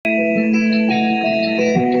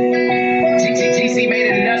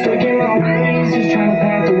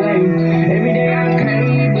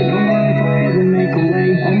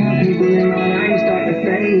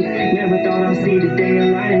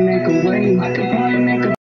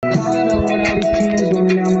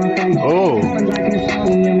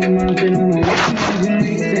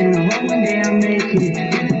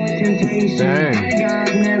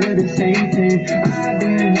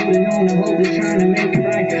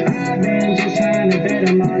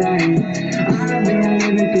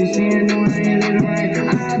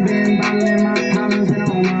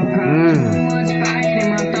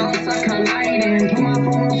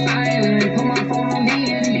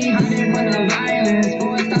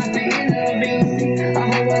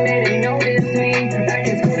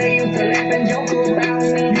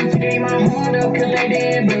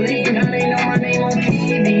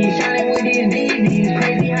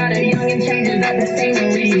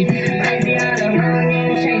Crazy how the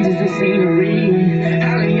youngin' changes the scenery.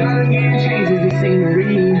 How the youngin' changes the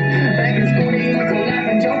scenery. Back in school they used to laugh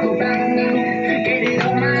and joke about me. Get it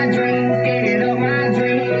up my dreams, get it up my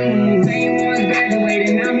dreams. Same ones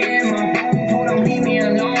graduating, now I'm here in my phone. Told them leave me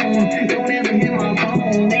alone, don't ever hit my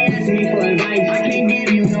phone. They ask me for advice, I can't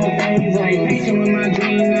give you no favor. Patient with my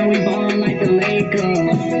dreams, now we ballin' like the Lakers.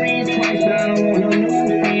 Friends twice, but I don't want no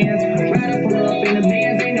new fans. Rather pull up in the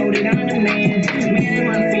bands, they know that I'm the man. Man in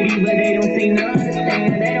my city, but they don't seem to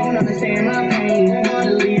understand. They don't understand my pain.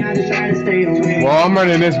 Mortally, I just try to stay away. Well, I'm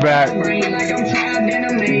running this back. Like I'm trapped in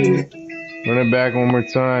a maze. Run it back one more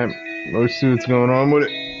time. Let's see what's going on with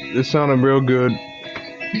it. This sounded real good.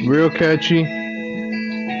 Real catchy.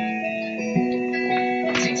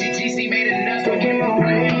 Stuck in my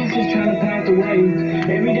ways, just trying to pass away.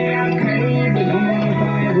 Every day I pray, but don't know if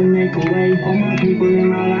I ever make a way. All my people in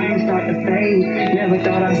my life start to fade. Never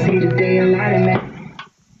thought I'd see the day of light and that.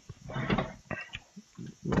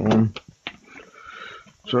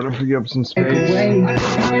 Try to free up some space. Trying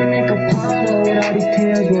to make a photo with all these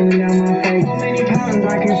tears rolling down my face. So many times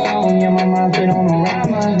I can fall, yeah, my mind's been on the ride.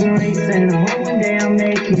 Mine's been racing, I hope one day I'll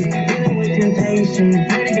make it. Dealing with temptation,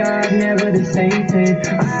 pray to God, never the same thing.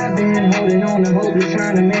 I've been holding on to hope, just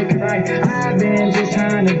trying to make it right. I've been just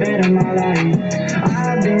trying to better my life.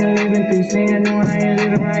 I've been living through sin, knowing I ain't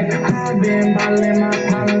living right. I've been bottling my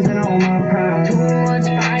problems and all my pride. Too much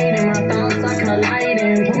fighting, my thoughts are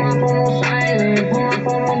colliding. Put my phone on silent, put my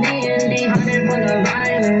phone on D&D. Hiding from the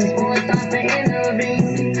violence, before it starts to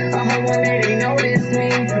intervene. I hope one day they notice me.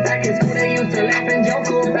 Back in school they used to laugh and joke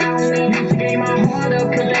about me. Used to gave my heart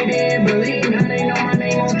up cause they didn't believe. Now they know my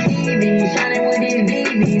name on TV, shining with these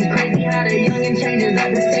BBs. Crazy how the youngin' changes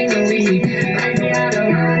up the scenery. Crazy how the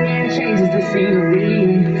youngin' changes the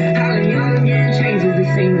scenery. How the youngin' changes the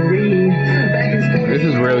scenery. Back in school This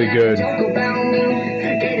is really good. joke about me.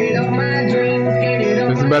 Get it up my dreams, get it up.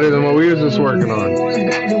 This is better than what we was just working on.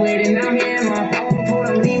 Graduating, I'm here in my phone. Told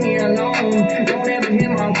them leave me alone, don't ever hit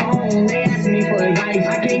my phone. They ask me for advice,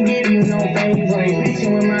 I can't give you no favor.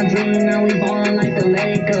 Patient with my dream, now we ballin' like the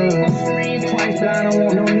Lakers. Friends twice, but I don't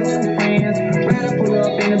want no new fans. Rather pull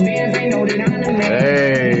up in the bands, they know that I'm the man.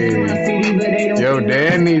 Hey. Yo,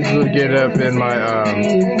 Dan needs to get up in my,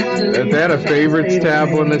 if they had a favorites tab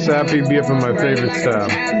on this app, he'd be up in my favorites tab.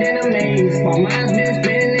 My mind's been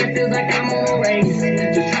spinning, it feels like I'm on a race.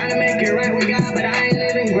 Just trying to make it right with God, but I ain't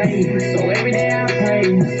living great. So every day I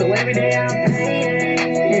pray, so every day I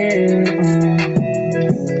pray, yeah.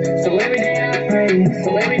 So every day I pray,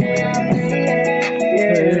 so every day I pray,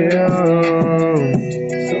 yeah.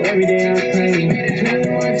 So every day I pray.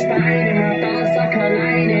 Too much fighting, my thoughts are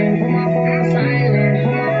colliding. Put my phone on silent,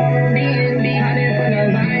 put my phone on D&D. Hiding from the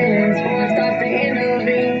violence, before it starts to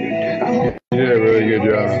intervene. I hope You did a really good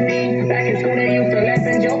job. back in school they used to laugh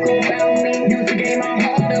and joke about me. Used to give my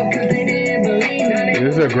heart up cause they didn't believe. Now they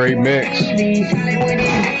This is a great mix. shining with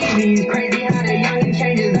these babies. Crazy how the youngin'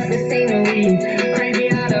 changes up the scenery. Crazy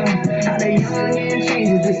how the youngin'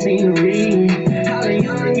 changes the scenery. How the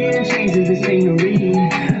youngin' changes the scenery.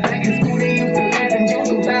 Back in school they used to laugh and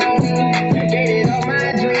joke about me. Get it up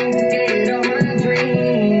my dreams, get it up my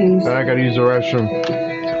dreams. I gotta use the restroom.